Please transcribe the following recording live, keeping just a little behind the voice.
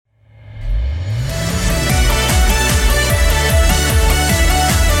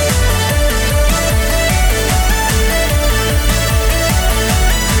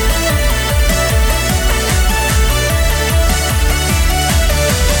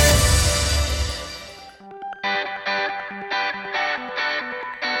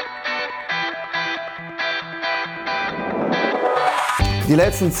Die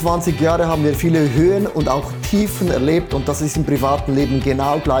letzten 20 Jahre haben wir viele Höhen und auch Tiefen erlebt und das ist im privaten Leben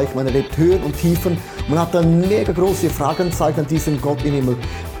genau gleich. Man erlebt Höhen und Tiefen. Man hat dann mega große Fragezeichen an diesem Gott im Himmel.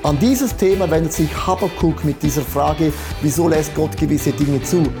 An dieses Thema wendet sich Habakuk mit dieser Frage, wieso lässt Gott gewisse Dinge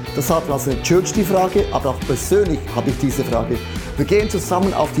zu? Das hat also eine Church die Frage, aber auch persönlich habe ich diese Frage. Wir gehen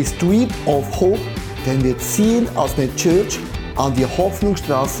zusammen auf die Street of Hope, denn wir ziehen als eine Church an die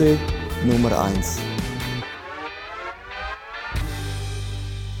Hoffnungsstraße Nummer 1.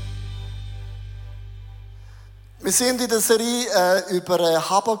 Wir sind in der Serie über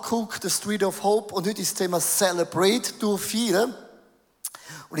Habakuk, the Street of Hope, und heute ist das Thema Celebrate, du feiern.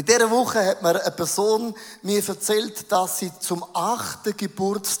 Und in dieser Woche hat mir eine Person mir erzählt, dass sie zum 8.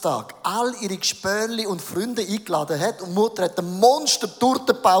 Geburtstag all ihre Gespönli und Freunde eingeladen hat und die Mutter hat eine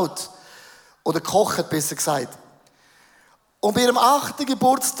Monster-Torte gebaut. Oder gekocht, besser gesagt. Und bei ihrem 8.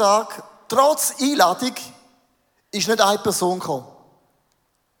 Geburtstag, trotz Einladung, ist nicht eine Person gekommen.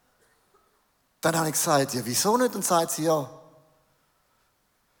 Dann habe ich gesagt, ja, wieso nicht? Dann sagt sie, ja.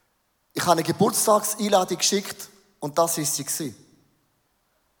 Ich habe eine Geburtstagseinladung geschickt und das ist sie gewesen.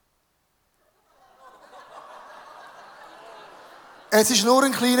 Es ist nur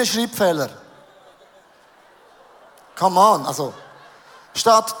ein kleiner Schreibfehler. Come on, also.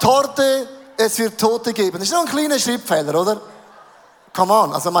 Statt Torte, es wird Tote geben. Das ist nur ein kleiner Schreibfehler, oder? Come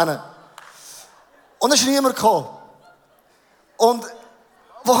on, also meine. Und es ist niemand gekommen. Und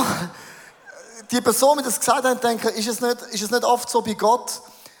wo die Person, die das gesagt hat, denken, ist es nicht oft so bei Gott,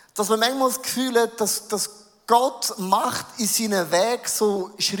 dass man manchmal das Gefühl hat, dass Gott macht in seinen Weg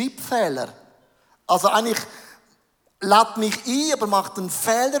so Schreibfehler. Also eigentlich lädt mich ein, aber macht einen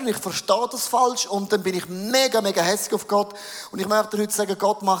Fehler und ich verstehe das falsch und dann bin ich mega, mega hässlich auf Gott. Und ich möchte heute sagen,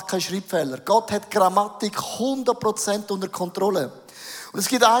 Gott macht keinen Schreibfehler. Gott hat Grammatik 100% unter Kontrolle. Und es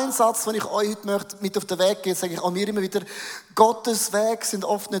gibt einen Satz, den ich euch heute möchte mit auf den Weg geben, sage ich auch mir immer wieder, Gottes Wege sind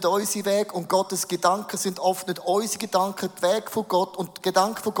oft nicht unsere Wege und Gottes Gedanken sind oft nicht unsere Gedanken. Die Wege von Gott und die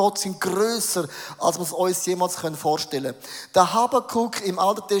Gedanken von Gott sind grösser, als wir es uns jemals vorstellen können. Der Habakuk im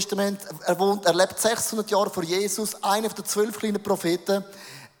Alten Testament, er lebt 600 Jahre vor Jesus, einer der 12 kleinen Propheten.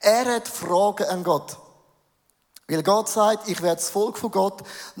 Er hat Fragen an Gott. Weil Gott sagt, ich werde das Volk von Gott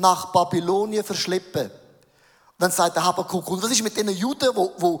nach Babylonien verschleppen. Dann sagt der Habakuk, und was ist mit den Juden,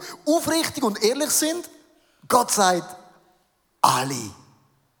 die aufrichtig und ehrlich sind? Gott sagt, alle,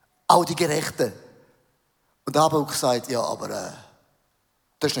 auch die Gerechten. Und der Habakuk sagt, ja, aber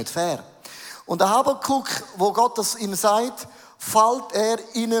das ist nicht fair. Und der Habakuk, wo Gott das ihm sagt, fällt er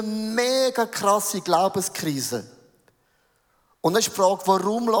in eine mega krasse Glaubenskrise. Und dann ist die Frage,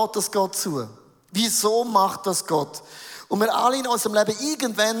 warum lässt das Gott zu? Wieso macht das Gott? Und wir alle in unserem Leben,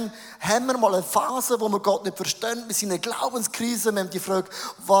 irgendwann haben wir mal eine Phase, wo wir Gott nicht verstehen. Wir sind in einer Glaubenskrise. Wir haben die Frage,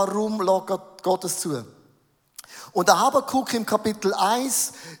 warum lässt Gott es zu? Und der Habakuk im Kapitel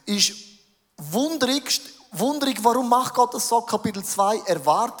 1 ist wunderig, warum macht Gott das so? Kapitel 2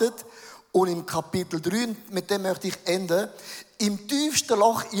 erwartet. Und im Kapitel 3, mit dem möchte ich enden, im tiefsten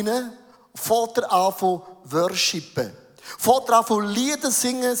Loch hinein fängt er an zu worshipen. Fängt er an von Lieder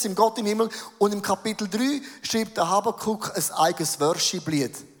singen, sind Gott im Himmel. Und im Kapitel 3 schreibt der Habakuk ein eigenes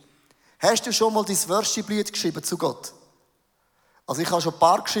Worship-Lied. Hast du schon mal dein Worship-Lied geschrieben zu Gott? Also ich habe schon ein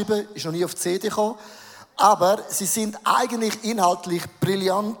paar geschrieben, ist noch nie auf die CD gekommen. Aber sie sind eigentlich inhaltlich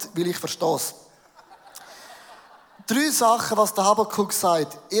brillant, weil ich verstehe es. 3 Sachen, was der Habakuk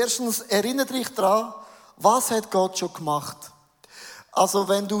sagt. Erstens, erinnere dich daran, was hat Gott schon gemacht? Also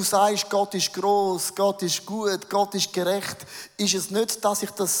wenn du sagst, Gott ist gross, Gott ist gut, Gott ist gerecht, ist es nicht, dass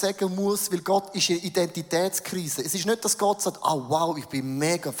ich das sagen muss, weil Gott ist in Identitätskrise. Es ist nicht, dass Gott sagt, oh wow, ich bin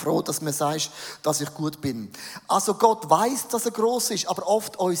mega froh, dass mir sagst, dass ich gut bin. Also Gott weiß, dass er gross ist, aber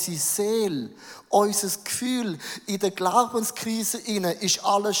oft unsere Seele, unser Gefühl in der Glaubenskrise ist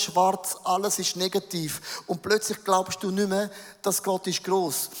alles schwarz, alles ist negativ. Und plötzlich glaubst du nicht mehr, dass Gott ist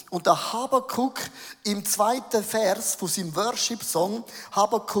gross. Und der Habakuk im 2. Vers von seinem Worship-Song,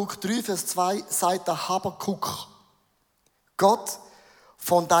 Habakuk 3, Vers 2, sagt der Habakuk, Gott,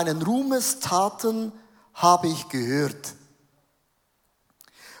 von deinen Ruhmestaten habe ich gehört.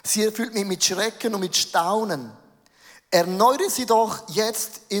 Sie erfüllt mich mit Schrecken und mit Staunen. Erneuere sie doch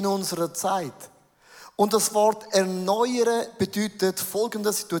jetzt in unserer Zeit. Und das Wort erneuern bedeutet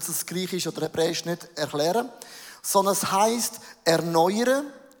Folgendes, ich tue jetzt das Griechisch oder Hebräisch nicht erklären, sondern es heisst erneuern,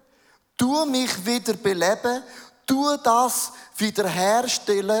 tu mich wieder beleben, tu das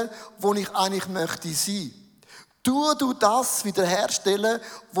wiederherstellen, wo ich eigentlich möchte sein. Tu du das wiederherstellen,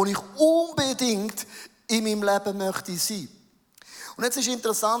 wo ich unbedingt in meinem Leben möchte sein. Und jetzt ist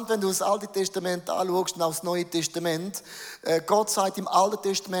interessant, wenn du das Alte Testament anschaust und auch das Neue Testament. Gott sagt im Alten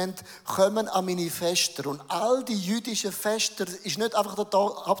Testament, kommen an meine Fester. Und all die jüdischen Fester ist nicht einfach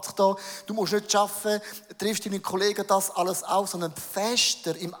da, du musst nicht arbeiten, triffst deine Kollegen das alles aus, sondern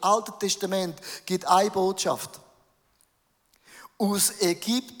Fester im Alten Testament gibt eine Botschaft. Aus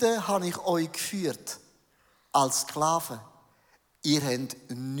Ägypten habe ich euch geführt, als Sklaven. Ihr habt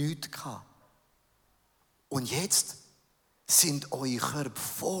nichts gehabt. Und jetzt sind eure Körper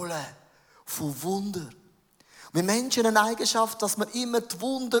voll von Wunder. Wir Menschen haben eine Eigenschaft, dass wir immer die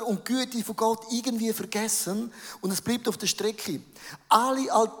Wunder und die Güte von Gott irgendwie vergessen und es bleibt auf der Strecke.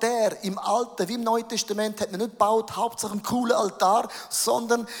 Alle Altäre im Alten wie im Neuen Testament hat man nicht gebaut, hauptsächlich einen coolen Altar,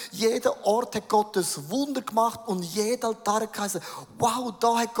 sondern jeder Ort hat Gottes Wunder gemacht und jeder Altar hat geheißen, wow,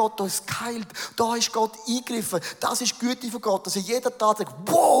 da hat Gott uns geheilt, da ist Gott eingegriffen, das ist die Güte von Gott. Also jeder Tag sagt,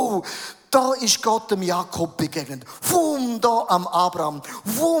 wow, da ist Gott dem Jakob begegnet, wum, da am Abraham,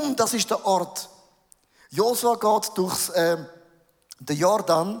 wum, das ist der Ort. Josua geht durch den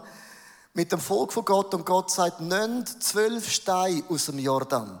Jordan mit dem Volk von Gott und Gott sagt, nehmt 12 Steine aus dem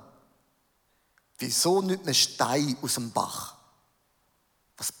Jordan. Wieso nicht mehr Steine aus dem Bach?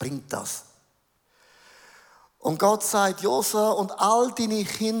 Was bringt das? Und Gott sagt, Josua und all deine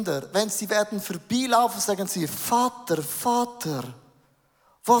Kinder, wenn sie werden vorbeilaufen, sagen sie, Vater, Vater,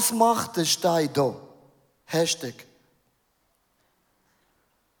 was macht der Stein da? Hashtag.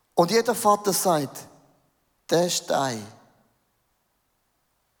 Und jeder Vater sagt, der Stein,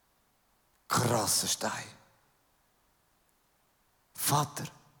 krasser Stein. Vater,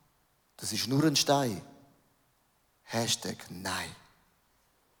 das ist nur ein Stein. Hashtag nein.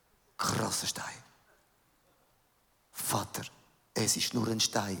 Krasser Stein. Vater, es ist nur ein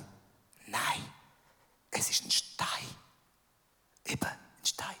Stein. Nein, es ist ein Stein. Eben, ein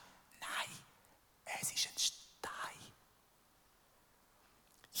Stein. Nein, es ist ein Stein.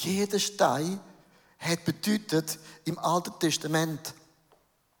 Jeder Stein hat bedeutet im Alten Testament,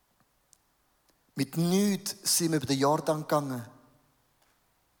 mit nichts sind wir über den Jordan gegangen.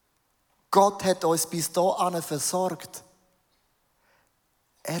 Gott hat uns bis dahin versorgt.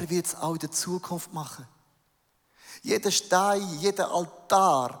 Er wird es auch in der Zukunft machen. Jeder Stein, jeder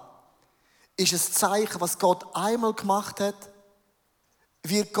Altar ist ein Zeichen, was Gott einmal gemacht hat,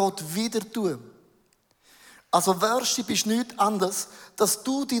 wird Gott wieder tun. Also Worship ist nichts anderes, dass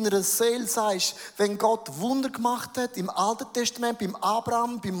du deiner Seele sagst, wenn Gott Wunder gemacht hat, im Alten Testament, beim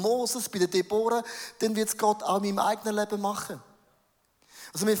Abraham, beim Moses, bei der Deborah, dann wird es Gott auch in meinem eigenen Leben machen.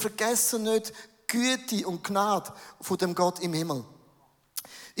 Also wir vergessen nicht Güte und Gnade von dem Gott im Himmel.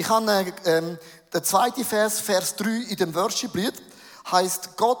 Ich habe der zweite Vers 3 in dem Worship-Lied,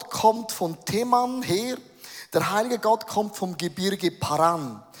 heißt, Gott kommt von Teman her, der heilige Gott kommt vom Gebirge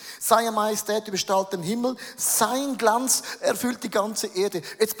Paran. Seine Majestät überstrahlt den Himmel, sein Glanz erfüllt die ganze Erde.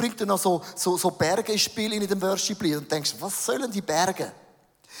 Jetzt bringt er noch so Berge ins Spiel in dem Worship-Lied und denkst, was sollen die Berge?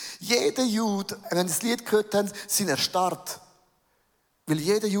 Jeder Jude, wenn das Lied gehört haben, sind erstarrt. Weil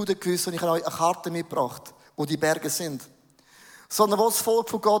jeder Jude gewusst, und ich habe euch eine Karte mitgebracht, wo die Berge sind. Sondern wo das Volk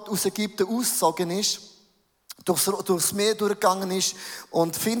von Gott aus Ägypten ausgezogen ist, durchs Meer durchgegangen ist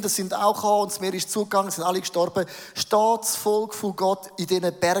und Finder sind auch gekommen und das Meer ist zugegangen, sind alle gestorben, steht das Volk von Gott in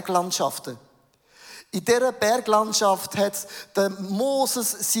diesen Berglandschaften. In dieser Berglandschaft hat der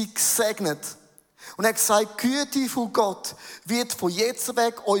Moses sie gesegnet. Und er hat gesagt, die Güte von Gott wird von jetzt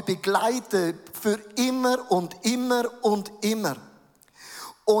weg euch begleiten, für immer und immer und immer.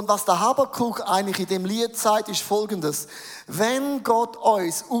 Und was der Habakuk eigentlich in dem Lied sagt, ist Folgendes. Wenn Gott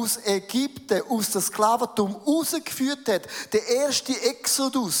uns aus Ägypten, aus dem Sklaventum rausgeführt hat, der erste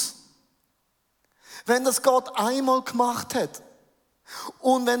Exodus, wenn das Gott einmal gemacht hat,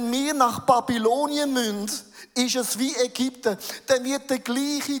 und wenn wir nach Babylonien müssen, ist es wie Ägypten, dann wird der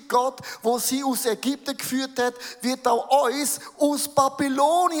gleiche Gott, der sie aus Ägypten geführt hat, wird auch uns aus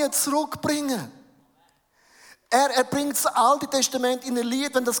Babylonien zurückbringen. Er bringt das Alte Testament in ein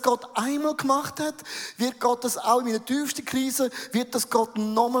Lied, wenn das Gott einmal gemacht hat, wird Gott das auch in meiner tiefsten Krise, wird das Gott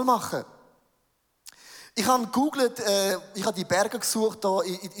nochmal machen. Ich habe gegoogelt, ich habe die Berge gesucht da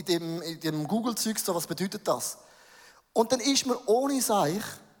in dem Google-Zeug, so, was bedeutet das? Und dann ist mir ohne Seich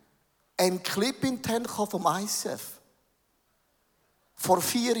ein Clip in den Händen vom ICF. Vor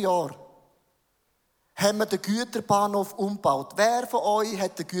 4 Jahren haben wir den Güterbahnhof umgebaut. Wer von euch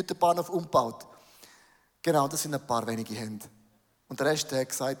hat den Güterbahnhof umgebaut? Genau, das sind ein paar wenige Hände. Und der Rest hat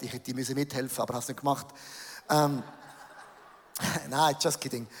gesagt, ich hätte mithelfen müssen, aber habe es nicht gemacht. Nein, just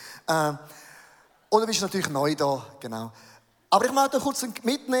kidding. Oder bist du natürlich neu da, genau. Aber ich möchte kurz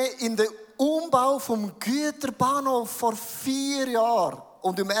mitnehmen in den Umbau vom Güterbahnhof vor 4 Jahren.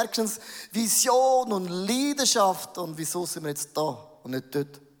 Und du merkst uns, Vision und Leidenschaft. Und wieso sind wir jetzt da und nicht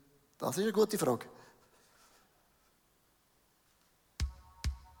dort? Das ist eine gute Frage.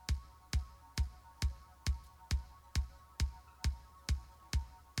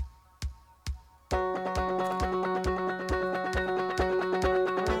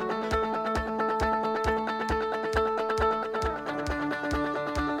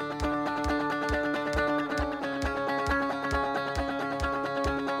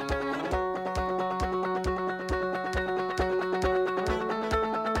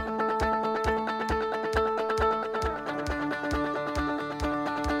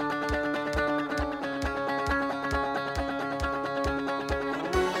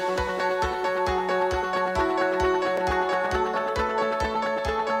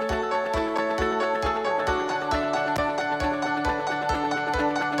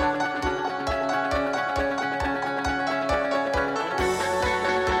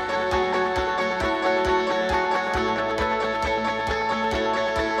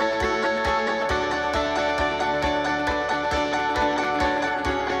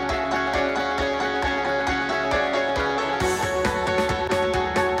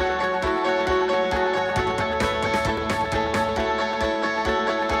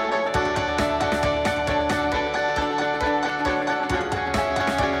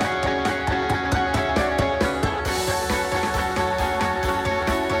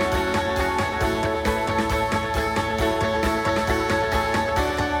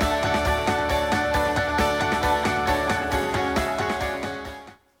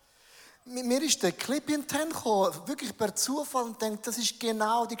 Mir ist der Clip in den Sinn gekommen, wirklich per Zufall, und denke, das ist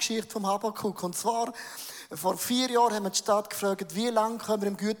genau die Geschichte vom Habakuk. Und zwar, vor 4 Jahren haben wir die Stadt gefragt, wie lange können wir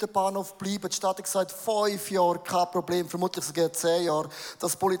im Güterbahnhof bleiben? Die Stadt hat gesagt, 5 Jahre, kein Problem, vermutlich sogar 10 Jahre.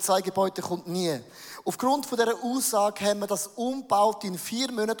 Das Polizeigebäude kommt nie. Aufgrund von dieser Aussage haben wir das umgebaut in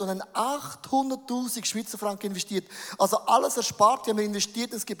 4 Monaten und haben 800'000 Schweizer Franken investiert. Also alles erspart, haben wir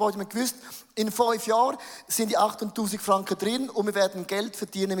investiert ins Gebäude. Wir haben gewusst, in 5 Jahren sind die 800'000 Franken drin und wir werden Geld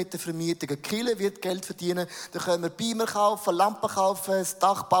verdienen mit der Vermietung. Die Kirche wird Geld verdienen, dann können wir Beamer kaufen, Lampen kaufen, das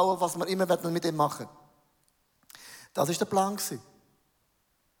Dach bauen, was wir immer mit dem machen. Das war der Plan.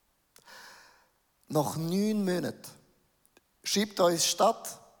 Nach 9 Monaten schreibt uns die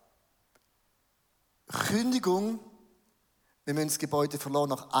Stadt, Kündigung, wir müssen das Gebäude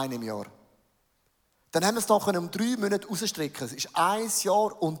verlassen nach 1 Jahr. Dann haben wir es noch um 3 Monate rausstrecken. Es ist 1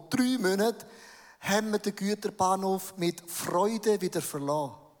 Jahr und 3 Monate haben wir den Güterbahnhof mit Freude wieder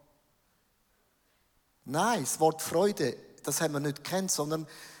verlassen. Nein, das Wort Freude, das haben wir nicht gekannt, sondern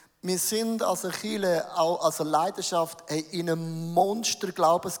wir sind als eine Kirche, auch als eine Leidenschaft, in eine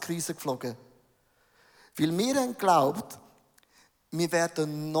Monster-Glaubenskrise geflogen. Weil wir haben geglaubt, wir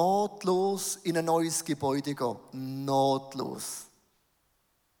werden notlos in ein neues Gebäude gehen. Notlos.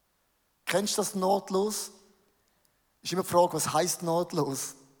 Kennst du das notlos? Ist immer die Frage, was heisst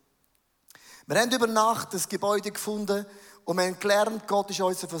notlos? Wir haben über Nacht das Gebäude gefunden und wir haben gelernt, Gott ist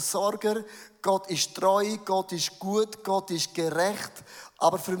unser Versorger, Gott ist treu, Gott ist gut, Gott ist gerecht.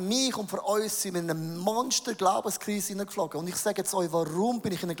 Aber für mich und für uns sind wir in eine Monster-Glaubenskrise hineingeflogen. Und ich sage jetzt euch, warum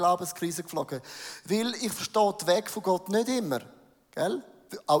bin ich in eine Glaubenskrise geflogen? Weil ich verstehe den Weg von Gott nicht immer. Gell?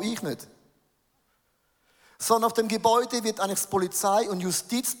 Auch ich nicht. Sondern auf dem Gebäude wird eigentlich das Polizei- und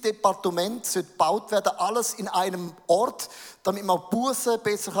Justizdepartement gebaut werden, alles in einem Ort, damit man Bussen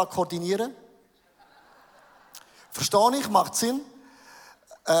besser koordinieren kann. Verstehe ich, macht Sinn.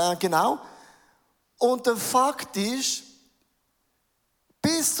 Genau. Und der Fakt ist,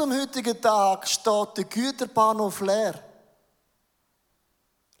 bis zum heutigen Tag steht der Güterbahnhof leer.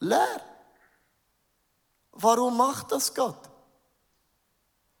 Leer. Warum macht das Gott?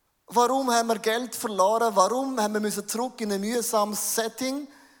 Warum haben wir Geld verloren? Warum haben wir zurück in ein mühsames Setting?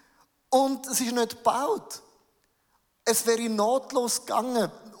 Und es ist nicht gebaut. Es wäre notlos gegangen,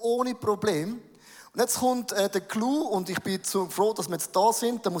 ohne Problem. Und jetzt kommt der Clou, und ich bin so froh, dass wir jetzt da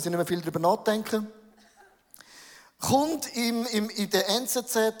sind, da muss ich nicht mehr viel drüber nachdenken. Kommt in der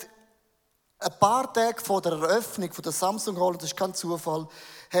NZZ ein paar Tage vor der Eröffnung von der Samsung Hall, das ist kein Zufall,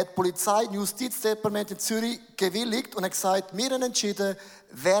 hat die Polizei und Justizdepartement in Zürich gewilligt und hat gesagt, wir haben entschieden,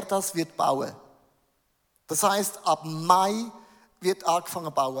 wer das wird bauen. Das heisst, ab Mai wird angefangen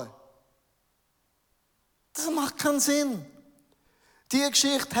zu bauen. Das macht keinen Sinn. Die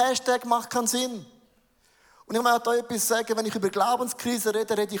Geschichte, Hashtag, macht keinen Sinn. Und ich möchte euch etwas sagen, wenn ich über Glaubenskrise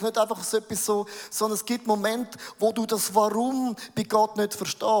rede, rede ich nicht einfach so etwas so, sondern es gibt Momente, wo du das Warum bei Gott nicht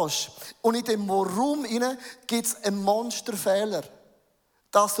verstehst. Und in dem Warum gibt es einen Monsterfehler,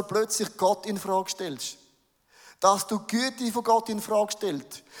 dass du plötzlich Gott in Frage stellst. dass du die Güte von Gott in Frage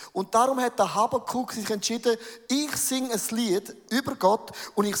stellst. Und darum hat der Habakuk sich entschieden, ich singe ein Lied über Gott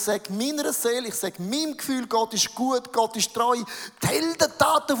und ich sage meiner Seele, ich sage meinem Gefühl, Gott ist gut, Gott ist treu. Die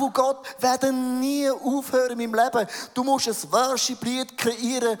Heldentaten von Gott werden nie aufhören in meinem Leben. Du musst ein Worship-Lied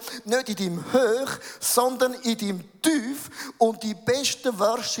kreieren, nicht in deinem Hoch, sondern in deinem Tief. Und die besten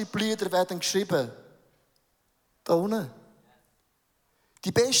Worship-Lieder werden geschrieben. Da unten.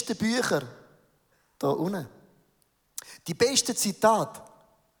 Die besten Bücher. Da unten. Die besten Zitate.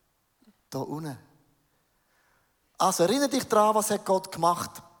 Da unten. Also erinnere dich daran, was hat Gott gemacht.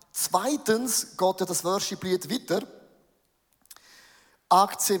 Zweitens geht ja das Worship-Lied weiter.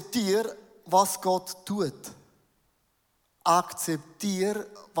 Akzeptiere, was Gott tut. Akzeptiere,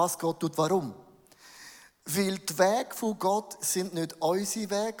 was Gott tut. Warum? Weil die Wege von Gott sind nicht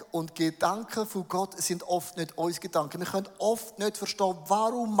unsere Wege und die Gedanken von Gott sind oft nicht unsere Gedanken. Wir können oft nicht verstehen,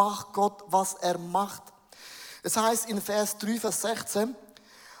 warum macht Gott, was er macht. Es heißt in Vers 3, Vers 16,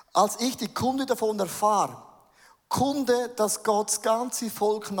 als ich die Kunde davon erfahre, Kunde, dass Gott das ganze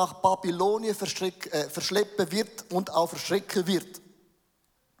Volk nach Babylonien verschleppen wird und auch verschrecken wird,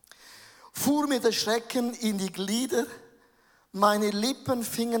 fuhr mir der Schrecken in die Glieder, meine Lippen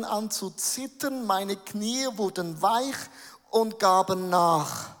fingen an zu zittern, meine Knie wurden weich und gaben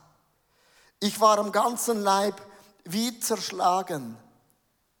nach. Ich war am ganzen Leib wie zerschlagen.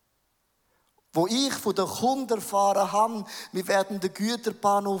 Wo ich von der Kunde erfahren habe, wir werden den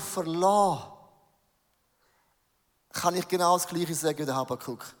Güterbahnhof verlassen, kann ich genau das Gleiche sagen wie der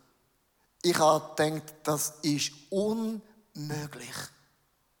Habakuk. Ich habe gedacht, das ist unmöglich.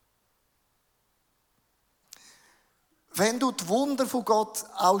 Wenn du die Wunder von Gott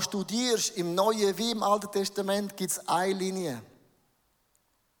auch studierst, im Neuen wie im Alten Testament, gibt es eine Linie.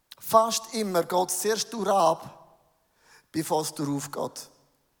 Fast immer geht es zuerst durchab, bevor es durchaufgeht.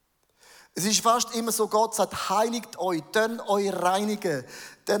 Es ist fast immer so, Gott sagt, heiligt euch, dann euch reinigen,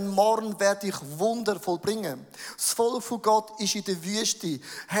 denn morgen werde ich Wunder vollbringen. Das Volk von Gott ist in der Wüste,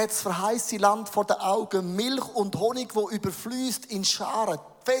 hat das verheißene Land vor den Augen, Milch und Honig, wo überfließt in Scharen,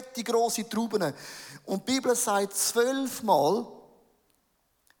 fette, grosse Trauben. Und die Bibel sagt, 12 Mal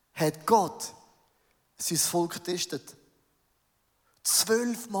hat Gott sein Volk getestet.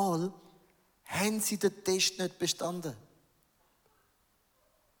 12 Mal haben sie den Test nicht bestanden.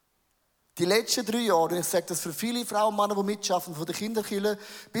 Die letzten 3 Jahre, und ich sage das für viele Frauen und Männer, die mitschaffen, von der Kinderkirche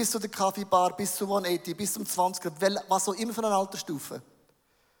bis zu der Kaffeebar, bis zu 180, bis zum 20, was auch immer für eine Altersstufe,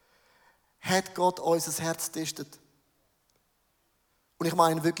 hat Gott unser Herz getestet. Und ich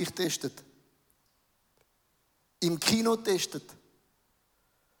meine wirklich testet. Im Kino testet.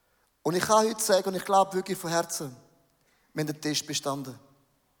 Und ich kann heute sagen, und ich glaube wirklich von Herzen, wir haben den Test bestanden.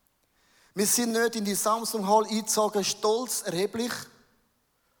 Wir sind nicht in die Samsung Hall eingezogen, stolz, erheblich,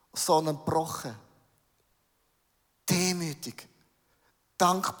 sondern gebrochen. Demütig.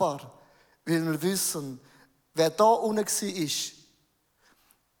 Dankbar. Weil wir wissen, wer da unten war,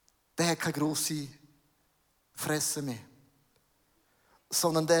 der hat keine grosse Fresse mehr.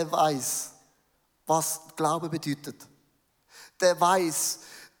 Sondern der weiß, was Glaube bedeutet. Der weiß,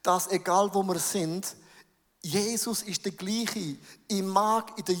 dass egal wo wir sind, Jesus ist der gleiche. Im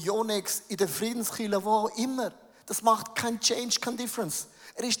Markt, in der Yonex, in der Friedenskirche, wo auch immer. Das macht kein Change, kein Difference.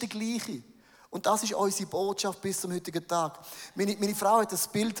 Er ist der gleiche. Und das ist unsere Botschaft bis zum heutigen Tag. Meine Frau hat das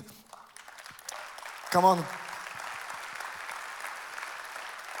Bild. Come on.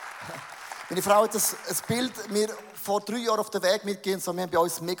 Meine Frau hat das Bild mir vor 3 Jahren auf den Weg mitgegeben. So, wir haben bei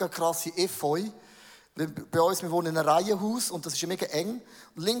uns mega krasse Efeu. Bei uns, wir wohnen in einem Reihenhaus und das ist mega eng.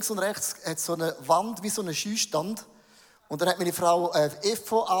 Und links und rechts hat so eine Wand wie so einen Scheustand. Und dann hat meine Frau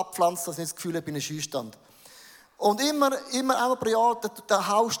Efeu abgepflanzt, dass ich das Gefühl habe, ich bin ein Scheustand. Und immer einmal pro Jahr, da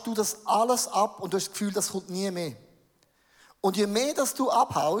haust du das alles ab und du hast das Gefühl, das kommt nie mehr. Und je mehr das du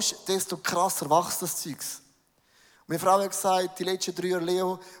abhaust, desto krasser wächst das Zeugs. Und meine Frau hat gesagt, die letzten 3 Jahre,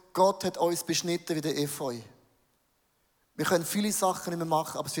 Leo, Gott hat uns beschnitten wie der Efeu. Wir können viele Sachen nicht mehr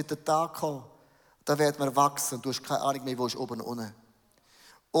machen, aber es wird der Tag kommen, da werden wir wachsen. Du hast keine Ahnung mehr, wo ist oben und unten.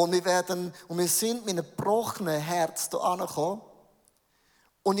 Und wir sind mit einem gebrochenen Herz hier angekommen.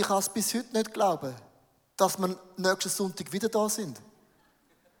 Und ich kann es bis heute nicht glauben, dass wir nächsten Sonntag wieder da sind.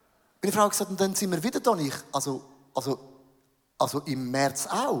 Meine Frau hat gesagt, und dann sind wir wieder da nicht. Also im März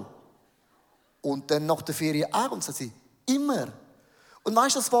auch. Und dann nach der Ferien auch. Und sie immer. Und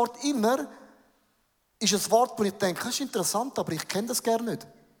weißt du, das Wort immer ist ein Wort, wo ich denke, das ist interessant, aber ich kenne das gerne nicht.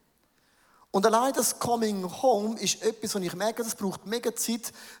 Und allein das Coming Home ist etwas, wo ich merke, das braucht mega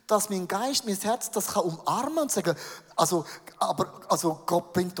Zeit, dass mein Geist, mein Herz das kann umarmen und sagen, also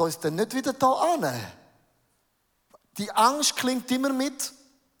Gott bringt uns dann nicht wieder da an. Die Angst klingt immer mit.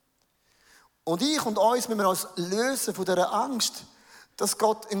 Und ich und uns müssen wir uns lösen von dieser Angst, dass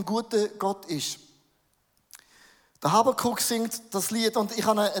Gott ein guter Gott ist. Der Habakuk singt das Lied und ich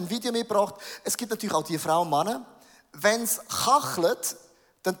habe ein Video mitgebracht. Es gibt natürlich auch die Frauen und Männer. Wenn es kachelt,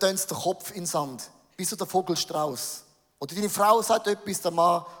 dann tun sie den Kopf in den Sand. Wie so der Vogelstrauß. Oder deine Frau sagt etwas, der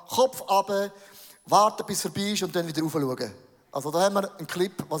Mann, Kopf runter, warten bis es vorbei ist und dann wieder raufschauen. Also da haben wir einen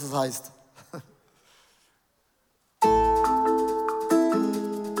Clip, was es heisst.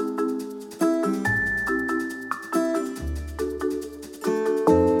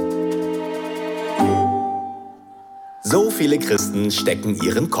 So viele Christen stecken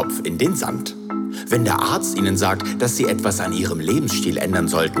ihren Kopf in den Sand. Wenn der Arzt ihnen sagt, dass sie etwas an ihrem Lebensstil ändern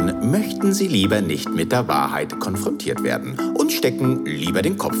sollten, möchten sie lieber nicht mit der Wahrheit konfrontiert werden und stecken lieber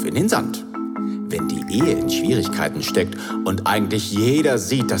den Kopf in den Sand. Wenn die Ehe in Schwierigkeiten steckt und eigentlich jeder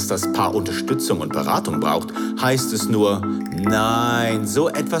sieht, dass das Paar Unterstützung und Beratung braucht, heißt es nur, nein, so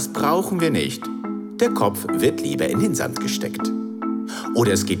etwas brauchen wir nicht. Der Kopf wird lieber in den Sand gesteckt.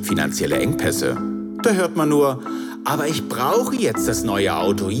 Oder es gibt finanzielle Engpässe. Da hört man nur, aber ich brauche jetzt das neue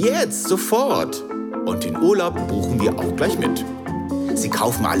Auto, jetzt, sofort. Und den Urlaub buchen wir auch gleich mit. Sie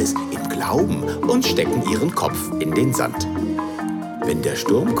kaufen alles im Glauben und stecken ihren Kopf in den Sand. Wenn der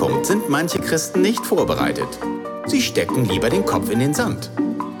Sturm kommt, sind manche Christen nicht vorbereitet. Sie stecken lieber den Kopf in den Sand.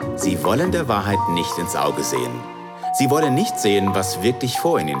 Sie wollen der Wahrheit nicht ins Auge sehen. Sie wollen nicht sehen, was wirklich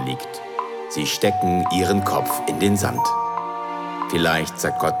vor ihnen liegt. Sie stecken ihren Kopf in den Sand. Vielleicht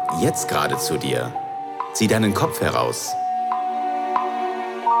sagt Gott jetzt gerade zu dir, zieh deinen Kopf heraus.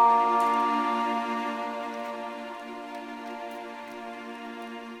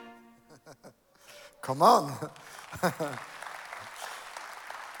 Come on.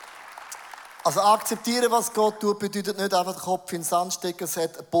 Also akzeptieren, was Gott tut, bedeutet nicht einfach den Kopf in den Sand stecken. Es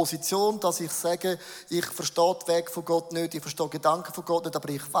hat eine Position, dass ich sage, ich verstehe den Weg von Gott nicht, ich verstehe Gedanken von Gott nicht, aber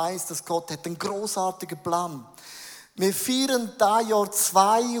ich weiß, dass Gott hat einen grossartigen Plan. Wir feiern dieses Jahr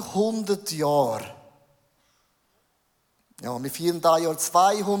 200 Jahre. Ja, wir feiern dieses Jahr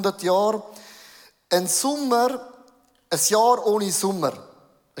 200 Jahre. Ein Sommer, ein Jahr ohne Sommer.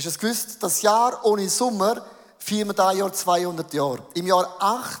 Hast du es gewusst? Das Jahr ohne Sommer feiern wir dieses Jahr 200 Jahre. Im Jahr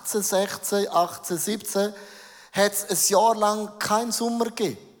 1816, 1817 hat es ein Jahr lang keinen Sommer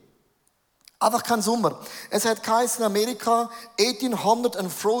gegeben. Einfach keinen Sommer. Es hat geheißen in Amerika 1800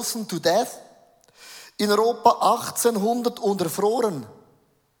 and frozen to death. In Europa 1800 und erfroren.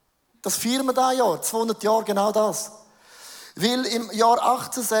 Das feiern wir dieses Jahr, 200 Jahre, genau das. Weil im Jahr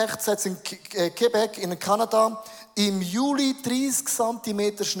 1860 hat es in Quebec, in Kanada, im Juli 30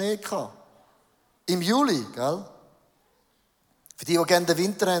 cm Schnee gehabt. Im Juli, gell? Für die gerne den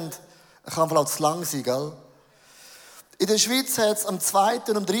Winter haben, kann vielleicht zu lang sein, gell? In der Schweiz hat es am 2.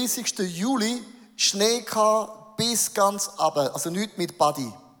 und am 30. Juli Schnee gehabt, bis ganz runter. Also nichts mit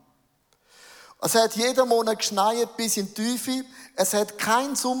Buddy. Es hat jeden Monat geschneit bis in die Tiefe. Es hat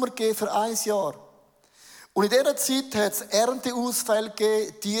keinen Sommer gegeben für ein Jahr. Und in dieser Zeit hat es Ernteausfälle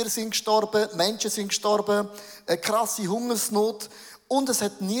gegeben, Tiere sind gestorben, Menschen sind gestorben, eine krasse Hungersnot. Und es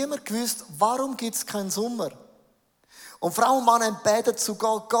hat niemand gewusst, warum gibt es keinen Sommer. Und Frau und Mann haben gebetet zu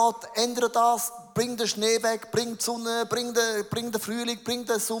Gott, Gott, ändere das, bring den Schnee weg, bring die Sonne, bring den Frühling, bring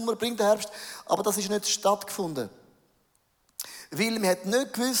den Sommer, bring den Herbst. Aber das ist nicht stattgefunden. Weil wir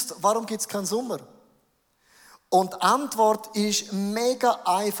nicht gewusst, warum gibt es keinen Sommer. Und die Antwort war mega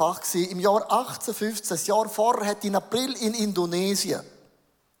einfach. Im Jahr 1815, das Jahr vorher, hat im April in Indonesien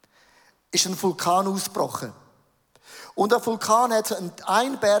ist ein Vulkan ausgebrochen. Und der Vulkan hat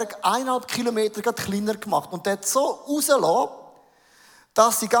einen Berg 1,5 Kilometer kleiner gemacht. Und der hat so rausgelassen,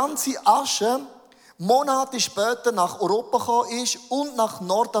 dass die ganze Asche Monate später nach Europa gekommen ist und nach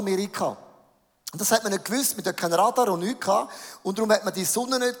Nordamerika. Und das hat man nicht gewusst, mit keinem Radar und nichts gehabt. Und darum hat man die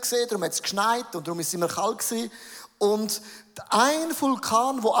Sonne nicht gesehen, darum hat es geschneit und darum war es immer kalt gewesen. Und ein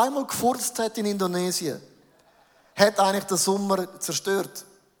Vulkan, der einmal gefurzt hat in Indonesien, hat eigentlich den Sommer zerstört.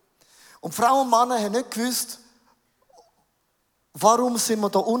 Und Frauen und Männer haben nicht gewusst, warum sind wir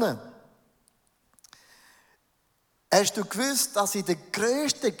da unten? Hast du gewusst, dass in der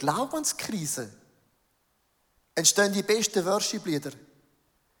grössten Glaubenskrise entstehen die besten Worship-Lieder?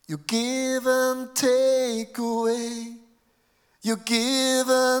 You give and take away. You give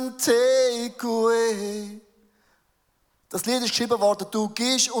and take away. Das Lied ist geschrieben worden, du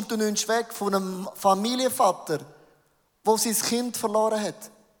gehst und du nimmst weg von einem Familienvater, der sein Kind verloren hat.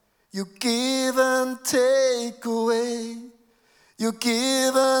 You give and take away. You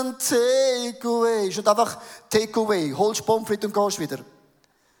give and take away. Ist nicht einfach take away, holst Pommes frites und gehst wieder.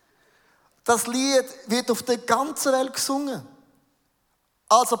 Das Lied wird auf der ganzen Welt gesungen.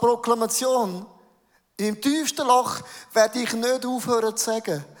 Als eine Proklamation, Im tiefsten Loch werde ich nicht aufhören zu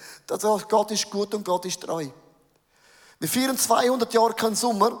sagen, dass Gott ist gut und Gott ist treu. Wir feiern 200 Jahre keinen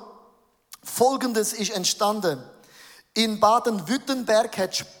Sommer. Folgendes ist entstanden. In Baden-Württemberg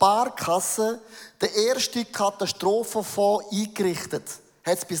hat die Sparkasse den ersten Katastrophenfonds eingerichtet.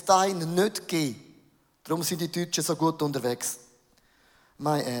 Hat es bis dahin nicht gegeben. Darum sind die Deutschen so gut unterwegs.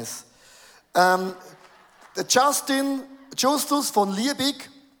 My ass. Der Justus von Liebig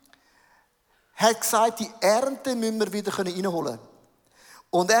hat gesagt, die Ernte müssen wir wieder reinholen.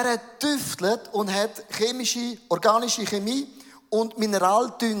 Und er hat getüftelt und hat organische Chemie und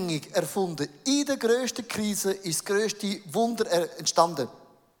Mineraldüngung erfunden. In der grössten Krise ist das grösste Wunder entstanden.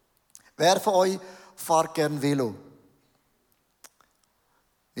 Wer von euch fährt gern Velo?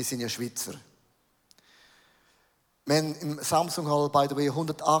 Wir sind ja Schweizer. Wir haben im Samsung Hall, by the way,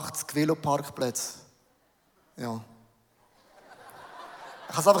 180 Veloparkplätze. Ja.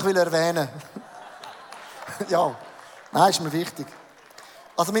 Ich kann es einfach erwähnen. Ja. Nein, ist mir wichtig.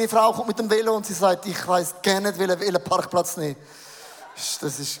 Also meine Frau kommt mit dem Velo und sie sagt, ich weiss gerne nicht, welchen Parkplatz nehmen.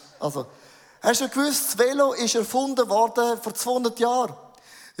 Das ist, also. Hast du gewusst, das Velo ist erfunden worden vor 200 Jahren?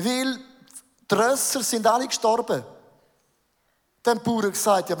 Weil die Rösser sind alle gestorben. Dann haben die Bauern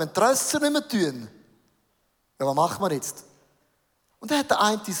gesagt, ja, wenn die Rösser nicht mehr tun, ja, was machen wir jetzt? Und dann hat der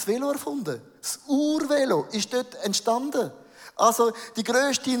eine das Velo erfunden. Das Urvelo ist dort entstanden. Also die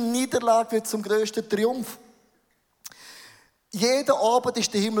grösste Niederlage wird zum grössten Triumph. Jeden Abend war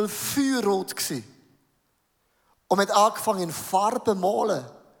der Himmel feuerrot. Und man hat angefangen, in Farben zu malen.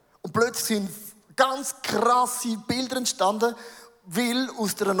 Und plötzlich sind ganz krasse Bilder entstanden, weil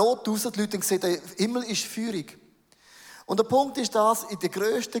aus der Not heraus die Leute gesehen haben, der Himmel ist feurig. Und der Punkt ist das, in der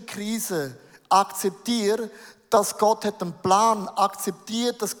grössten Krise akzeptiere, dass Gott hat einen Plan,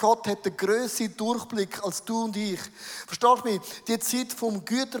 akzeptiert, dass Gott hat einen grösseren Durchblick als du und ich. Verstehst du mich? Die Zeit vom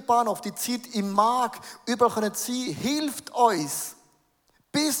Güterbahnhof, die Zeit im Markt, überall zu sein, hilft uns,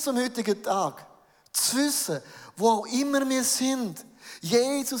 bis zum heutigen Tag, zu wissen, wo auch immer wir sind.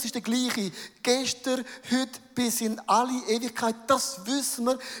 Jesus ist der gleiche, gestern, heute, bis in alle Ewigkeit. Das wissen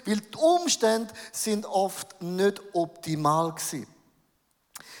wir, weil die Umstände sind oft nicht optimal gewesen.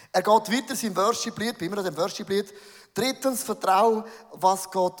 Er geht weiter in seinem Worship-Lied, bei immer noch dem Worship-Lied. Drittens, vertrau, was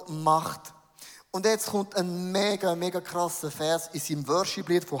Gott macht. Und jetzt kommt ein mega, mega krasser Vers in seinem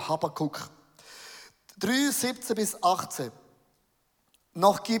Worship-Lied von Habakkuk. 3, 17 bis 18.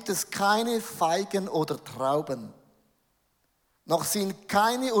 Noch gibt es keine Feigen oder Trauben. Noch sind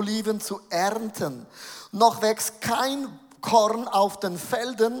keine Oliven zu ernten. Noch wächst kein Korn auf den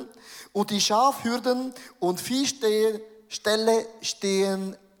Feldern. Und die Schafhürden und Viehställe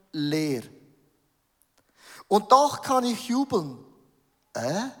stehen leer. Und doch kann ich jubeln.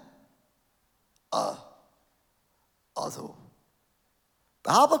 Also,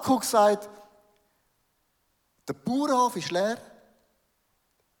 der Habakuk sagt, der Bauernhof ist leer,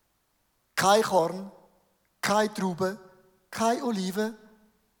 kein Korn, keine Trauben, keine Oliven,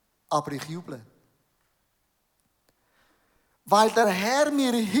 aber ich juble. Weil der Herr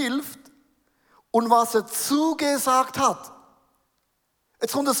mir hilft und was er zugesagt hat.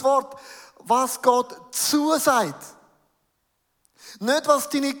 Jetzt kommt das Wort, was Gott zusagt. Nicht, was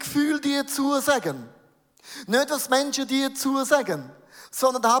deine Gefühle dir zusagen. Nicht, was Menschen dir zusagen.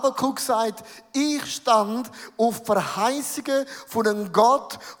 Sondern der Habakuk sagt, ich stand auf Verheißungen von einem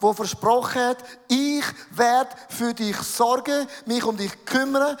Gott, der versprochen hat, ich werde für dich sorgen, mich um dich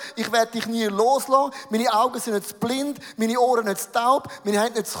kümmern, ich werde dich nie loslassen, meine Augen sind nicht blind, meine Ohren nicht taub, meine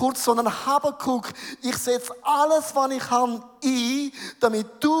Hände nicht zu kurz, sondern Habakuk, ich setze alles, was ich kann, ein,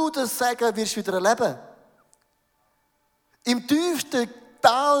 damit du das Sagen wirst wieder erleben. Im tiefsten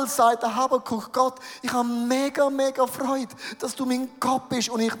Tal sagt der Habakuk, Gott, ich habe mega, mega Freude, dass du mein Gott bist.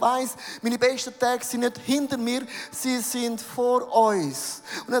 Und ich weiss, meine besten Tage sind nicht hinter mir, sie sind vor uns.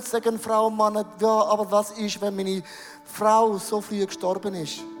 Und jetzt sagen Frau und Mann, ja, aber was ist, wenn meine Frau so früh gestorben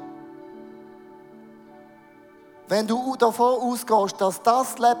ist? Wenn du davon ausgehst, dass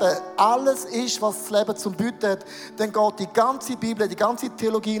das Leben alles ist, was das Leben zum Bieten hat, dann geht die ganze Bibel, die ganze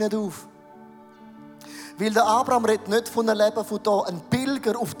Theologie nicht auf. Weil der Abraham redet nicht von einem Leben von da, ein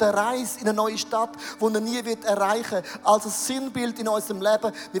Pilger auf der Reise in eine neue Stadt, die er nie wird erreichen wird. Als ein Sinnbild in unserem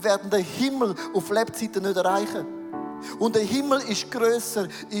Leben, wir werden den Himmel auf Lebzeiten nicht erreichen. Und der Himmel ist grösser,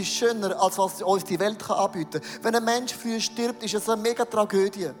 ist schöner, als was uns die Welt anbieten kann. Wenn ein Mensch früh stirbt, ist es eine mega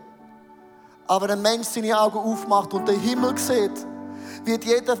Tragödie. Aber wenn ein Mensch seine Augen aufmacht und den Himmel sieht, wird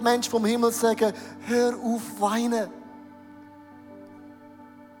jeder Mensch vom Himmel sagen, hör auf weinen.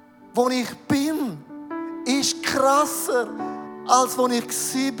 Wo ich bin, ist krasser, als wo ich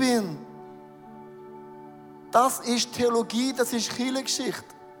bin. Das ist Theologie, das ist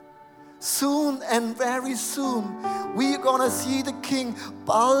Kirchengeschichte. Soon and very soon, we're gonna see the King.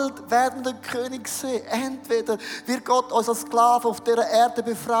 Bald werden wir den König sehen. Entweder wird Gott uns als Sklaven auf dieser Erde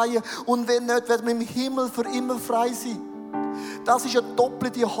befreien und wenn nicht, werden wir im Himmel für immer frei sein. Das ist eine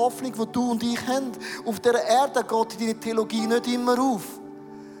doppelte Hoffnung, die du und ich haben. Auf dieser Erde geht deine Theologie nicht immer auf.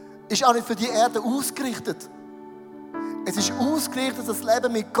 Ist auch nicht für die Erde ausgerichtet. Es ist ausgerichtet, das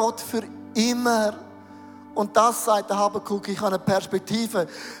Leben mit Gott für immer. Und das sagt der Habakuk, ich habe eine Perspektive.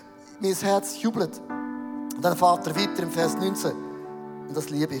 Mein Herz jubelt. Und dann fährt er weiter im Vers 19. Und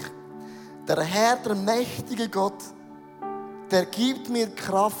das liebe ich. Der Herr, der mächtige Gott, der gibt mir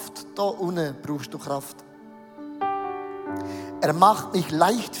Kraft. Da unten brauchst du Kraft. Er macht mich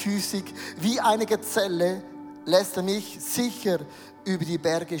leichtfüßig wie eine Gazelle, lässt er mich sicher über die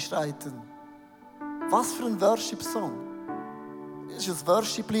Berge schreiten. Was für ein Worship-Song. Das ist ein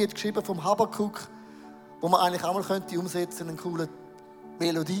Worship-Lied, geschrieben vom Habakuk, wo man eigentlich auch mal umsetzen könnte, eine coole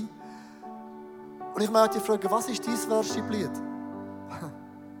Melodie. Und ich möchte dich fragen, was ist dein Worship-Lied?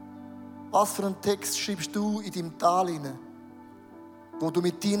 Was für einen Text schreibst du in deinem Tal hinein, wo du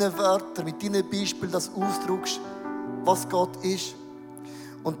mit deinen Wörtern, mit deinen Beispielen das ausdrückst, was Gott ist?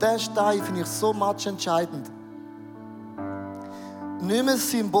 Und der Stein finde ich so entscheidend. Nicht mehr ein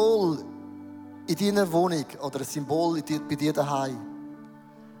Symbol in deiner Wohnung oder ein Symbol bei dir daheim,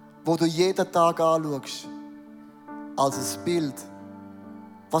 wo du jeden Tag anschaust, als ein Bild.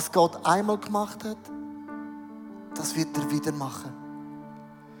 Was Gott einmal gemacht hat, das wird er wieder machen.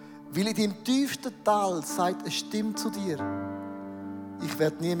 Weil in deinem tiefsten Tal sagt eine Stimme zu dir, ich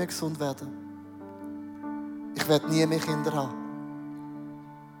werde nie mehr gesund werden. Ich werde nie mehr Kinder haben.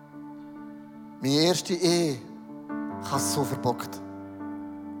 Meine erste Ehe, ich habe es so verbockt.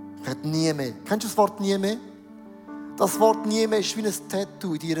 Ich werde nie mehr. Kennst du das Wort nie mehr? Das Wort nie mehr ist wie ein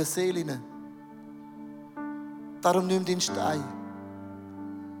Tattoo in deiner Seele. Darum nimm den Stein.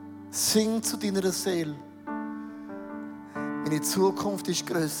 Sing zu deiner Seele. Meine Zukunft ist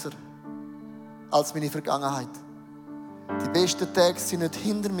grösser als meine Vergangenheit. Die besten Tage sind nicht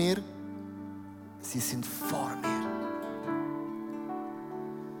hinter mir, sie sind vor mir.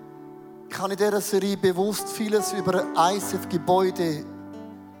 Ich habe in dieser Serie bewusst vieles über ICF-Gebäude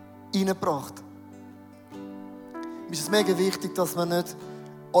hineingebracht. Mir ist es mega wichtig, dass wir nicht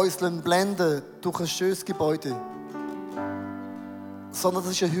uns blenden durch ein schönes Gebäude, sondern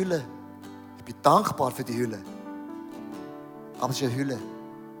das ist eine Hülle. Ich bin dankbar für die Hülle. Aber es ist eine Hülle.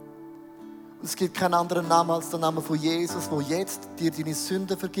 Und es gibt keinen anderen Namen als der Name von Jesus, der jetzt dir deine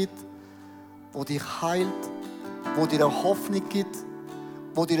Sünden vergibt, der dich heilt, der dir eine Hoffnung gibt,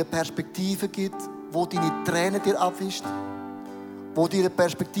 der dir eine Perspektive gibt, der deine Tränen dir abwischt, der dir eine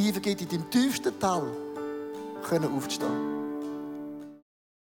Perspektive gibt, in deinem tiefsten Tal aufzustehen.